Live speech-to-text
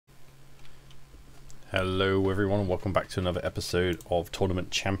Hello everyone, welcome back to another episode of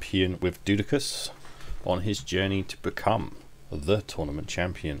Tournament Champion with Dudicus on his journey to become the Tournament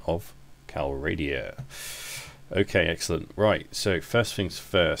Champion of Calradia. Okay, excellent. Right, so first things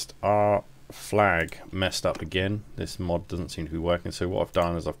first, our flag messed up again. This mod doesn't seem to be working, so what I've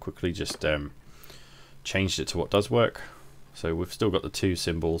done is I've quickly just changed it to what does work. So we've still got the two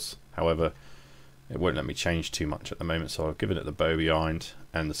symbols, however it won't let me change too much at the moment, so I've given it the bow behind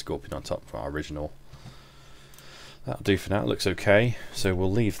and the scorpion on top for our original. That'll do for now, it looks okay, so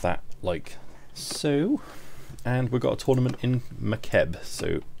we'll leave that like so. And we've got a tournament in Makeb,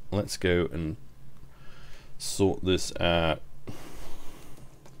 so let's go and sort this out.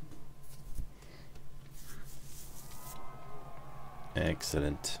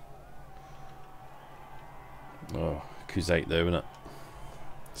 Excellent. Oh, Kuzate though, isn't it?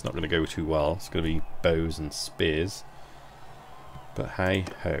 It's not going to go too well. It's going to be bows and spears. But hey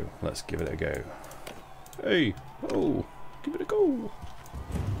ho, let's give it a go. Hey, oh, give it a go.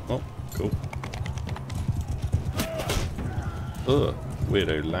 Oh, cool. Ugh,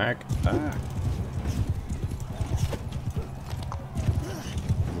 weirdo lag. Ah.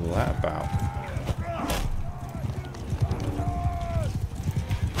 What's that about?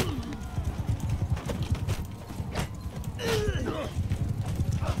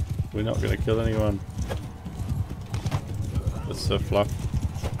 We're not going to kill anyone. That's so fluff.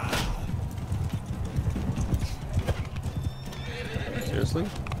 Seriously?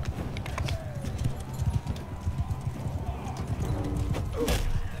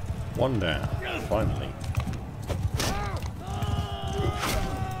 One down, finally.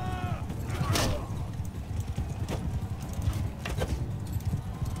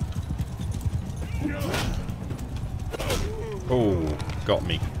 Oh, got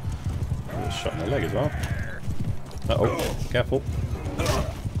me. Shot in the leg as well. Uh-oh, careful.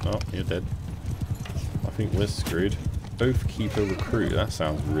 Oh, you're dead. I think we're screwed. Both keeper recruit, that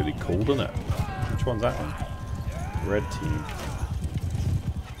sounds really cool, doesn't it? Which one's that one? Red team.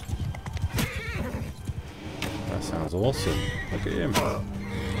 That sounds awesome. Look at him.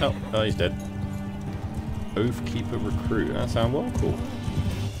 Oh, he's dead. Both keeper recruit, that sounds well cool.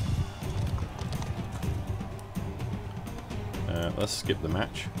 Let's skip the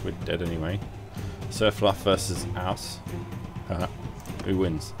match. We're dead anyway. Surfluff versus ASUS. Who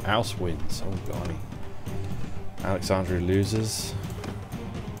wins? ASUS wins. Oh golly. Alexandria loses.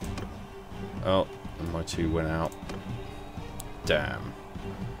 Oh, and my two went out. Damn.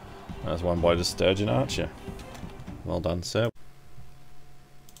 That's won by the Sturgeon Archer. Well done, sir.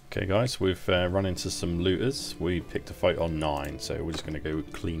 Okay guys, we've run into some looters. We picked a fight on 9, so we're just going to go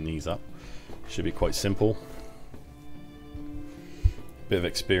clean these up. Should be quite simple. Bit of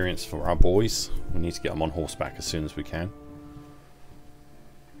experience for our boys. We need to get them on horseback as soon as we can.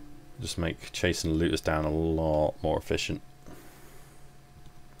 Just make chasing the looters down a lot more efficient.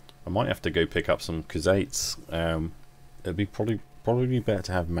 I might have to go pick up some Kuzates. It'd be probably better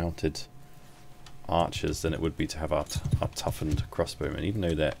to have mounted archers than it would be to have our toughened crossbowmen, even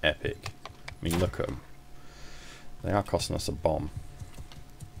though they're epic. I mean, look at them. They are costing us a bomb.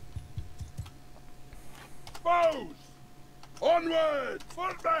 Bows! Onward!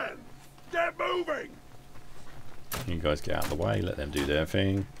 Footmen! Get moving! You guys get out of the way, let them do their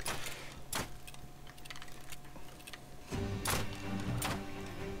thing.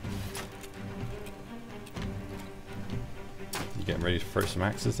 You getting ready to throw some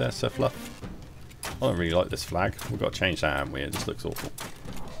axes there, Surfluff? I don't really like this flag. We've got to change that, haven't we? It just looks awful.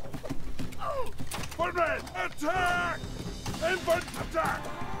 Footmen! Attack! Infant attack!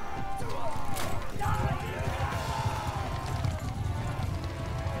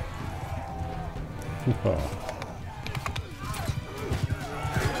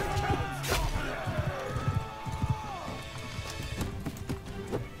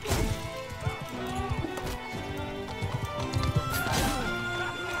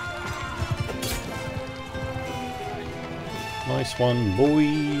 Nice one,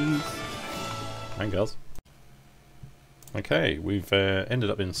 boys and girls. Okay, we've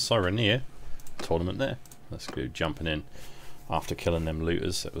ended up in Cyrenea tournament there. Let's go jumping in after killing them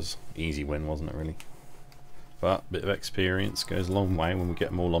looters. It was an easy win, wasn't it, really? But a bit of experience goes a long way when we get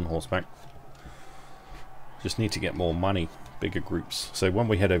them all on horseback. Just need to get more money, bigger groups. So when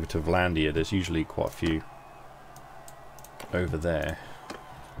we head over to Vlandia, there's usually quite a few over there,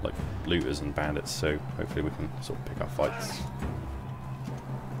 like looters and bandits, so hopefully we can sort of pick our fights.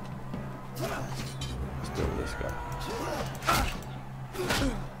 Let's deal with this guy.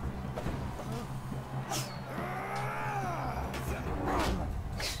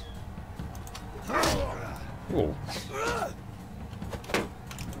 Oh.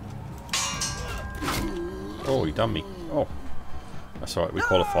 Oh, he done me. Oh, that's alright, we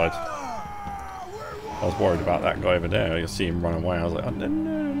qualified. I was worried about that guy over there. I see him run away. I was like, oh, no,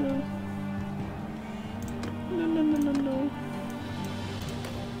 no, no. No, no, no, no, no.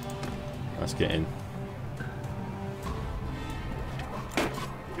 Let's get in.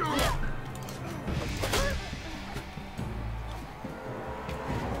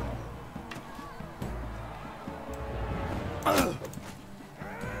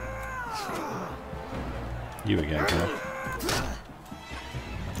 You again, huh?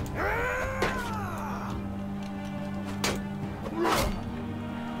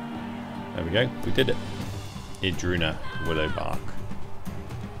 There we go, we did it. Idruna Willowbark.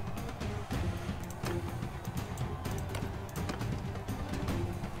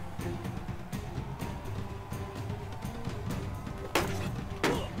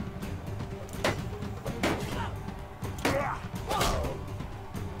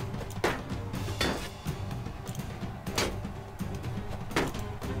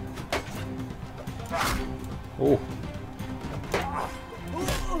 Oh.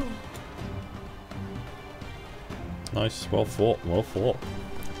 Nice, well fought, well fought.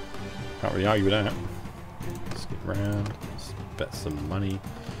 Can't really argue with that. Let's get round, let's bet some money.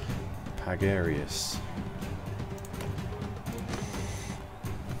 Pagarius.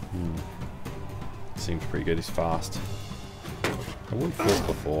 Seems pretty good, he's fast. I wouldn't fought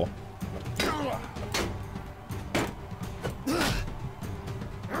before.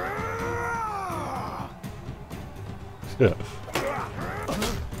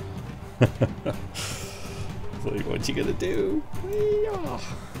 Like, what you gonna do?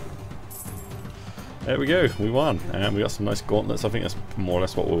 There we go, we won, and we got some nice gauntlets. I think that's more or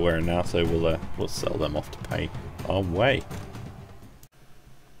less what we're wearing now, so we'll sell them off to pay our way.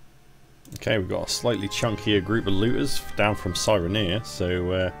 Okay, we've got a slightly chunkier group of looters down from Cyreneer,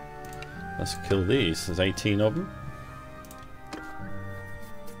 so let's kill these. There's 18 of them.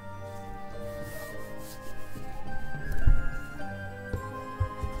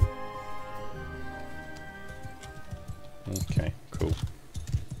 Okay, cool.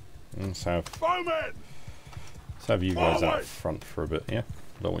 Let's have you guys out front for a bit, yeah?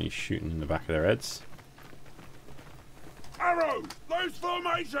 Don't want you shooting in the back of their heads. Arrows! Loose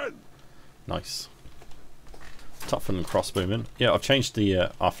formation! Nice. Tougher than crossbowmen. Yeah, I've changed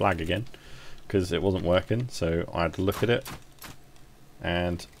the our flag again because it wasn't working, so I had to look at it,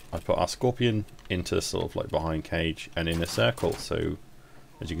 and I put our scorpion into sort of like behind cage and in a circle. So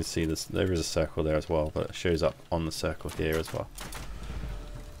as you can see, there is a circle there as well, but it shows up on the circle here as well.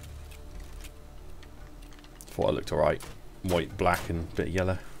 Thought it looked alright. White, black, and a bit of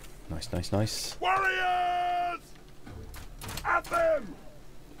yellow. Nice, nice, nice. Warriors! At them!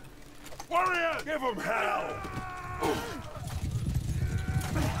 Warriors! Give them hell!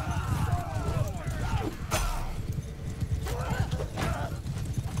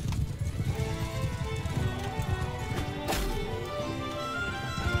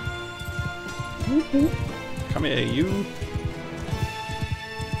 Come here, you.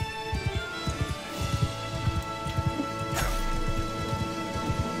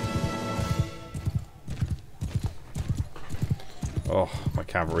 Oh, my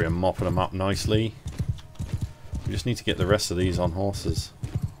cavalry are mopping them up nicely. We just need to get the rest of these on horses.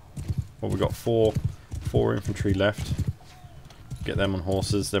 Well, we've got four infantry left. Get them on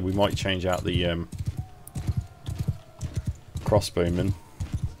horses, then we might change out the crossbowmen.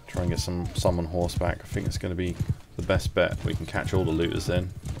 Try and get some on horseback. I think it's going to be the best bet. We can catch all the looters then.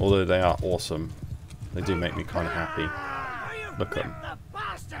 Although they are awesome. They do make me kind of happy. Look at them.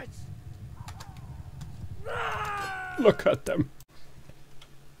 Look at them.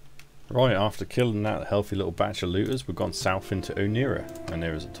 Right, after killing that healthy little batch of looters, we've gone south into Onira, and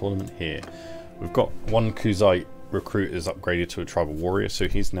there is a tournament here. We've got one Kuzite recruit is upgraded to a tribal warrior, so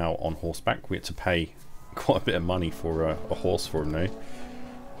he's now on horseback. We had to pay quite a bit of money for a horse for him now.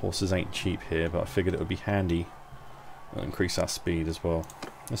 Horses ain't cheap here, but I figured it would be handy. It'll increase our speed as well.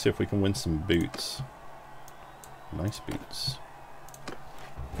 Let's see if we can win some boots. Nice boots.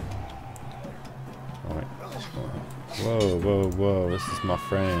 Alright. Whoa, whoa, whoa, this is my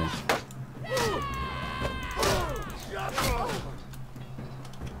friend.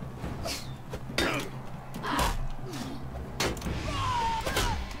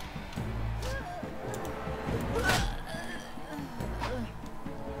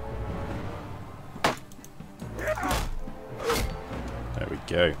 There we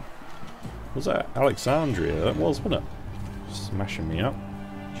go. Was that Alexandria? That was, wasn't it? Smashing me up.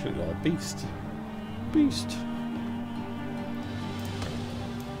 She looked like a beast. Beast.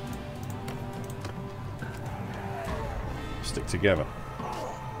 Stick together.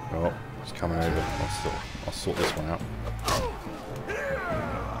 Oh, It's coming over. I'll sort this one out.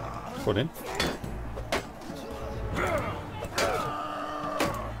 Put in.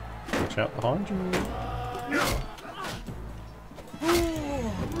 Watch out behind you.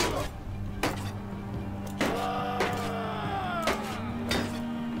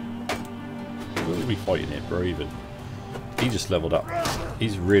 Who are we fighting here? Broeven. He just leveled up.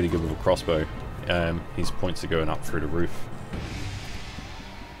 He's really good with a crossbow. His points are going up through the roof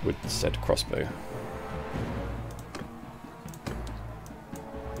with said crossbow.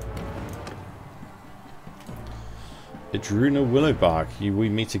 Idruna Willowbark, we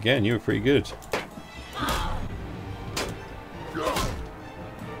meet again. You were pretty good.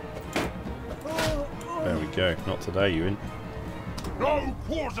 There we go. Not today, you in. No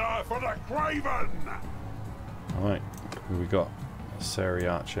quarter for the craven! Alright, who we got? Asari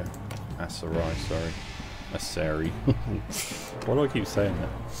Archer. Asarai, sorry. Asari. Why do I keep saying that?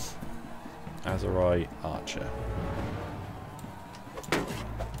 Asarai Archer.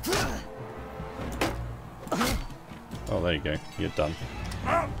 Oh, there you go. You're done.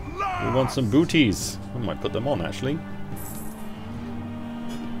 We want some booties. I might put them on, actually.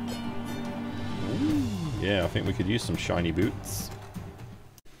 Ooh, yeah, I think we could use some shiny boots.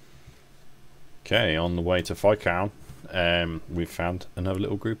 Okay, on the way to Phytown, we've found another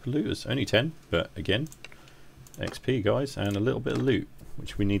little group of looters. Only 10, but again, XP, guys, and a little bit of loot,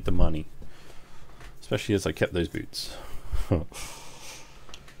 which we need the money. Especially as I kept those boots.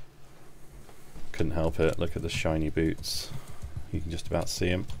 Couldn't help it. Look at the shiny boots. You can just about see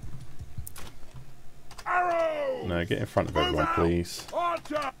them. Arrow! No, get in front of everyone, please.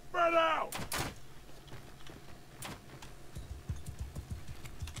 Archer, spread out!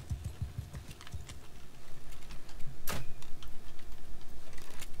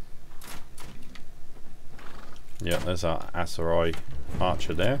 Yeah, there's our Asarai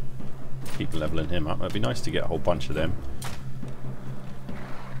Archer there. Keep leveling him up. It'd be nice to get a whole bunch of them.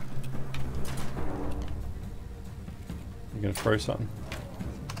 You gonna throw something?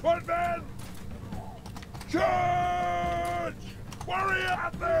 One man! Charge! Warrior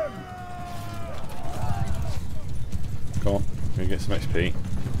at them! Come on, we're gonna get some XP.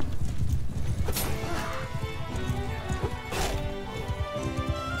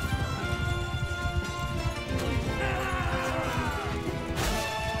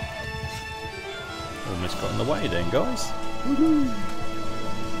 Almost got in the way then, guys. Woohoo!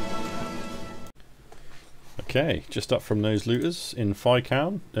 Okay, just up from those looters in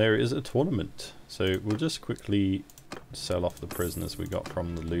Phytown, there is a tournament. So we'll just quickly sell off the prisoners we got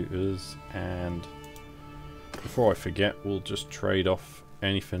from the looters, and before I forget, we'll just trade off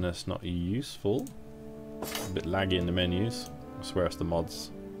anything that's not useful. A bit laggy in the menus. I swear it's the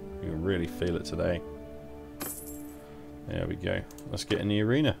mods. You can really feel it today. There we go. Let's get in the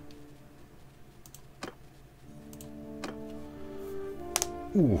arena.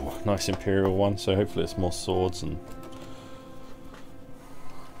 Ooh, nice Imperial one, so hopefully it's more swords and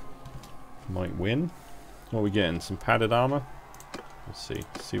might win. What are we getting? Some padded armor? Let's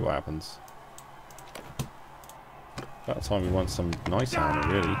see what happens. About time we want some nice armor,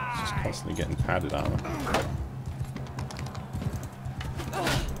 really. It's just constantly getting padded armor.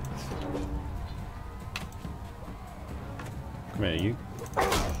 Come here, you.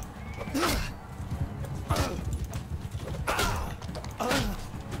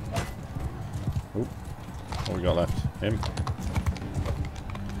 Oh, what we got left? Him.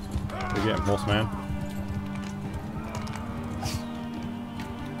 We get him, horseman.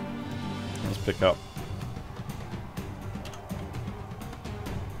 Let's pick up.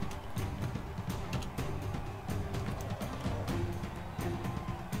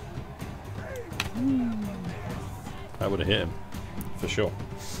 That would have hit him, for sure.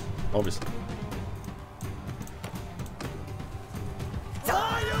 Obviously.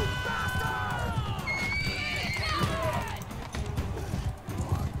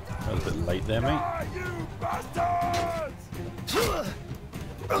 That was a bit late there, mate.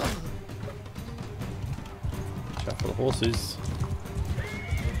 Chat for the horses.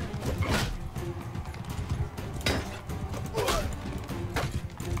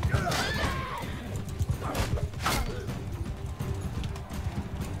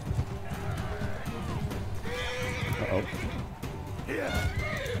 Uh-oh.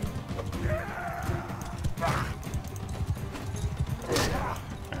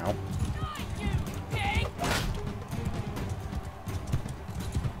 Ow.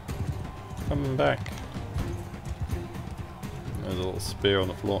 Coming back. There's a little spear on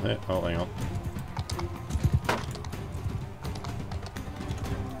the floor here. Oh, hang on.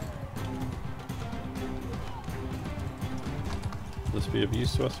 The this be of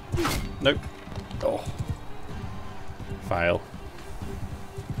use to us? Nope. Oh. Fail.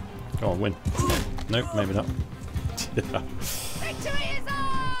 Go on, win. Nope, maybe not.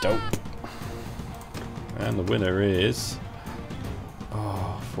 Dope. And the winner is...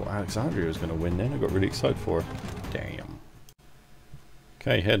 Oh, I thought Alexandria was going to win then. I got really excited for her. Damn.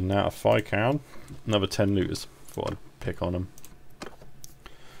 Okay, heading out of Phycown. Another 10 looters. Thought I'd pick on them.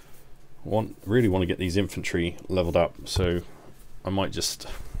 Really want to get these infantry leveled up, so I might just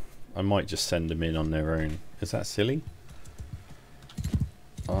send them in on their own. Is that silly?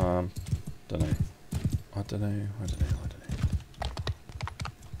 Don't know. I don't know.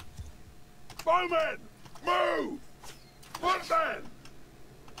 Bowmen! Move! Footmen!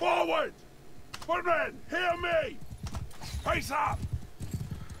 Forward! Footmen, hear me! Face up!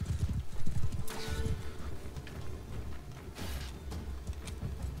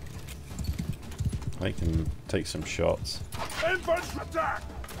 I can take some shots. Infantry attack!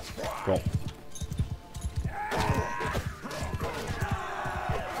 Go on.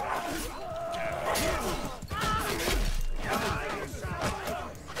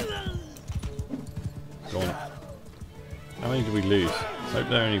 Go on. How many do we lose? I hope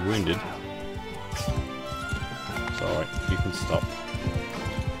they're only wounded. It's alright, you can stop.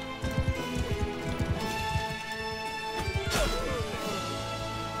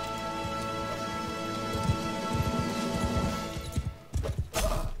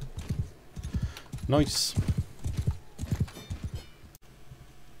 Nice.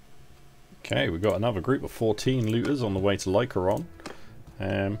 Okay, we've got another group of 14 looters on the way to Lycaron.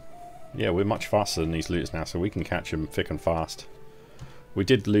 Yeah, we're much faster than these looters now, so we can catch them thick and fast. We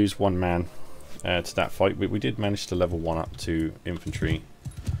did lose one man to that fight, but we did manage to level one up to infantry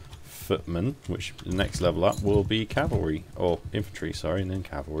footman, which the next level up will be cavalry, or infantry, sorry, and then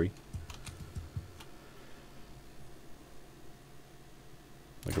cavalry.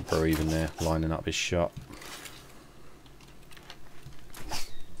 Look at Broeven there, lining up his shot.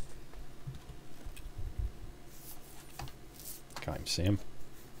 Can't even see him.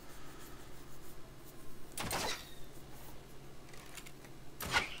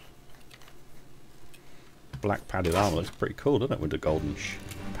 Black padded armor looks pretty cool, doesn't it, with the golden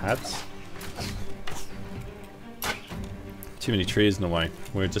pads? Too many trees in the way.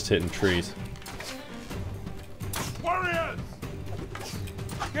 We're just hitting trees. Warriors!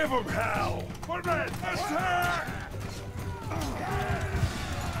 Give them hell! Footmen, attack!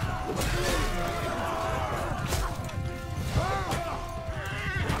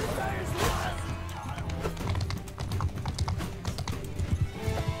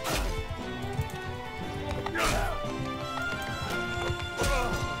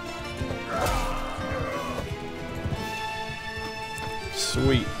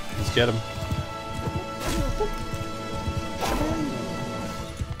 Sweet, let's get him.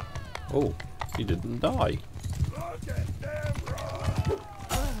 Oh, he didn't die.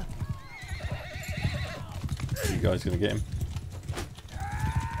 You guys gonna get him?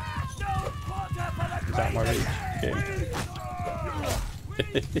 Is that my reach? Get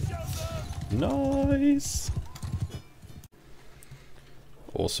him. Nice.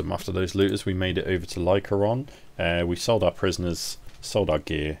 Awesome. After those looters, we made it over to Lycaron. We sold our prisoners, sold our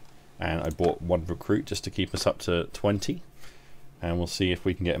gear, and I bought one recruit just to keep us up to 20. And we'll see if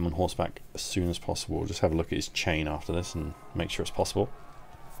we can get him on horseback as soon as possible. We'll just have a look at his chain after this and make sure it's possible.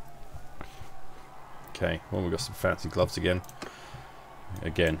 Okay, well, we've got some fancy gloves again.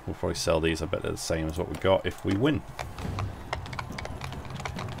 Again, we'll probably sell these. I bet they're the same as what we got if we win.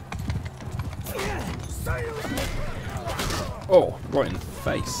 Oh, right in the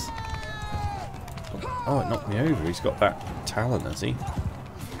face. Oh, it knocked me over. He's got that talent, has he?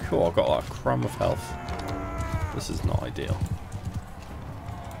 Cool, I've got like a crumb of health. This is not ideal.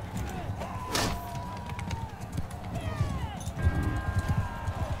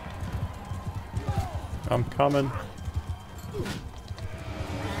 I'm coming.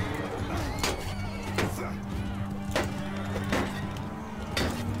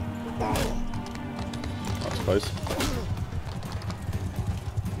 That's close.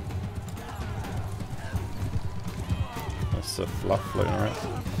 That's the fluff floating around.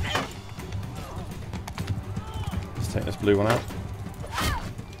 Let's take this blue one out.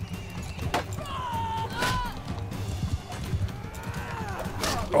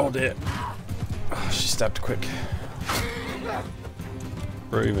 Oh dear. Oh, she stabbed quick.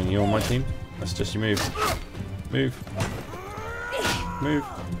 Broeven, you on my team? That's just you move. Move. Move.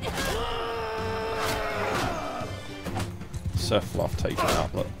 Surfloff taken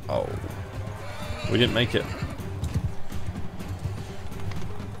out. Look. Oh. We didn't make it.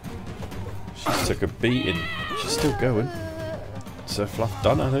 She took a beating. She's still going. Sir Fluff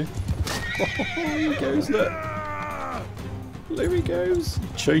done, I think. Oh, here he goes, look. There he goes.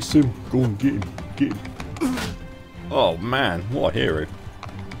 Chase him. Go on, get him. Get him. Oh man, what a hero.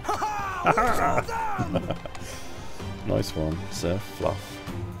 Nice one, Sir Fluff.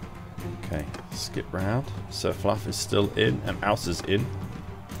 Okay, skip round. Sir Fluff is still in, and ASUS is in.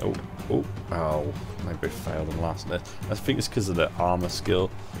 Oh, oh, oh. They both failed on the last list. I think it's because of the armor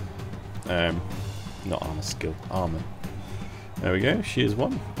skill. Not armor skill, armor. There we go, she is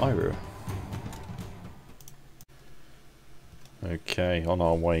one. Iru. Okay, on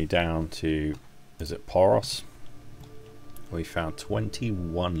our way down to, is it Poros? We found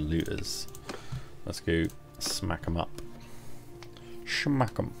 21 looters. Let's go smack them up.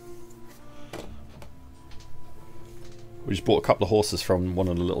 Smack them. We just bought a couple of horses from one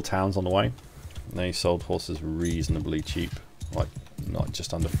of the little towns on the way. They sold horses reasonably cheap, like not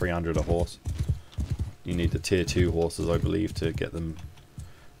just under 300 a horse. You need the tier 2 horses, I believe, to get them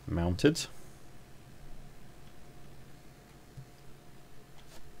mounted.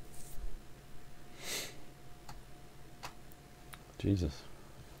 Jesus.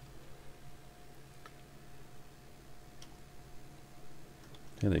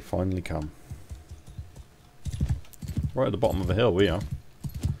 Here they finally come. Right at the bottom of the hill we are.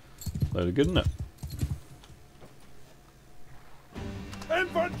 Loaded good, isn't it?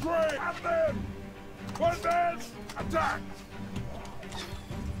 Infantry! At them! Advance! Attack!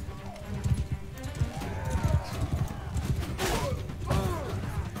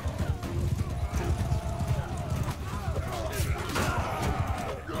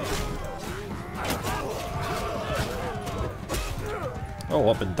 Oh,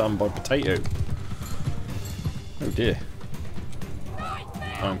 I've been done by potato. Oh dear.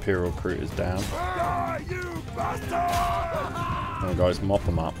 Our Imperial crew is down. Die, you bastard! Oh guys, mop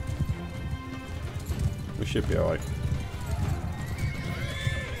them up. We should be alright.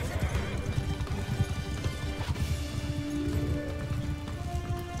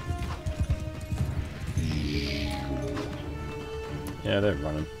 Yeah, they're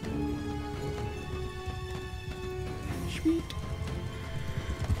running. Sweet.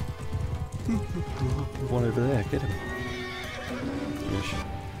 One over there, get him. Yeesh.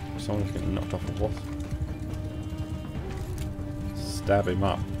 Someone's getting knocked off a horse. Stab him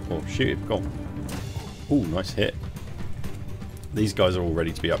up. Or shoot him, go on. Ooh, nice hit. These guys are all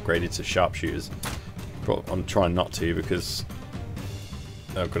ready to be upgraded to sharpshooters. But I'm trying not to because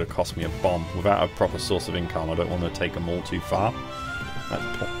they're going to cost me a bomb. Without a proper source of income, I don't want to take them all too far.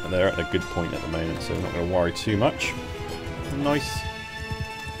 They're at a good point at the moment, so I'm not going to worry too much. Nice.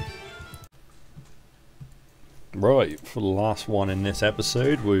 Right, for the last one in this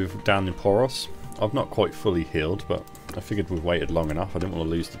episode, we're down in Poros. I've not quite fully healed, but I figured we've waited long enough. I didn't want to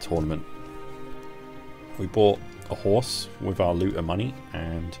lose the tournament. We bought a horse with our looter money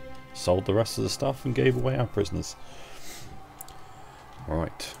and sold the rest of the stuff and gave away our prisoners.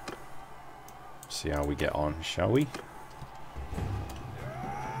 Right. See how we get on, shall we?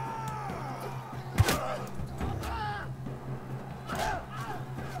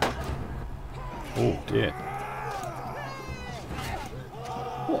 Oh dear.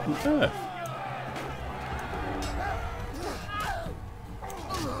 What on earth?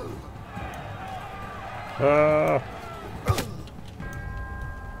 Oh.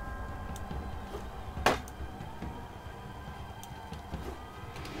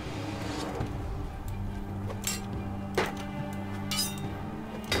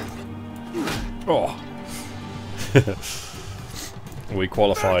 We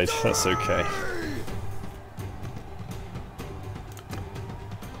qualified, that's okay.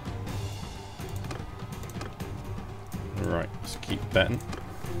 Right, let's keep betting.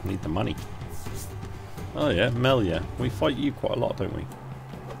 Need the money. Oh yeah, Melia. We fight you quite a lot, don't we?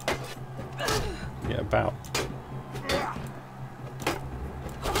 Yeah, about.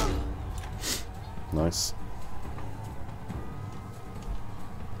 Nice.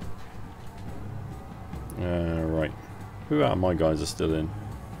 Right. Who out of my guys are still in?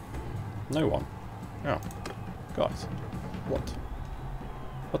 No one. Oh. Guys. What?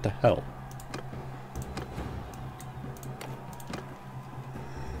 What the hell?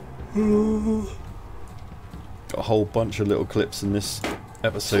 Got a whole bunch of little clips in this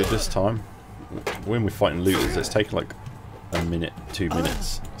episode this time. When we're fighting looters, it's taken like a minute, 2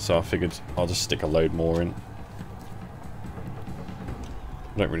 minutes. So I figured I'll just stick a load more in.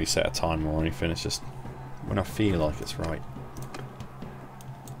 I don't really set a timer or anything, it's just when I feel like it's right.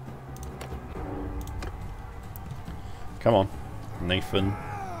 Come on, Nathan.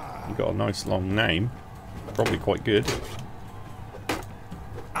 You've got a nice long name. Probably quite good.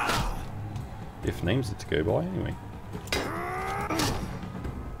 If names are to go by, anyway.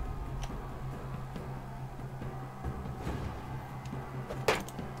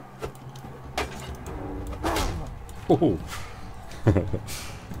 Ooh.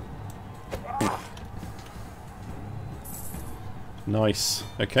 Nice.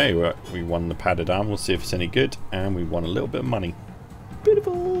 Okay, we won the padded arm. We'll see if it's any good. And we won a little bit of money.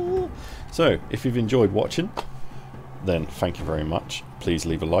 Beautiful. So, if you've enjoyed watching, then thank you very much. Please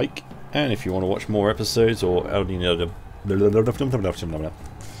leave a like. And if you want to watch more episodes or any of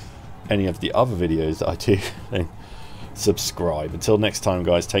the other videos that I do, then subscribe. Until next time,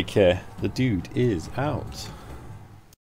 guys, take care. The dude is out.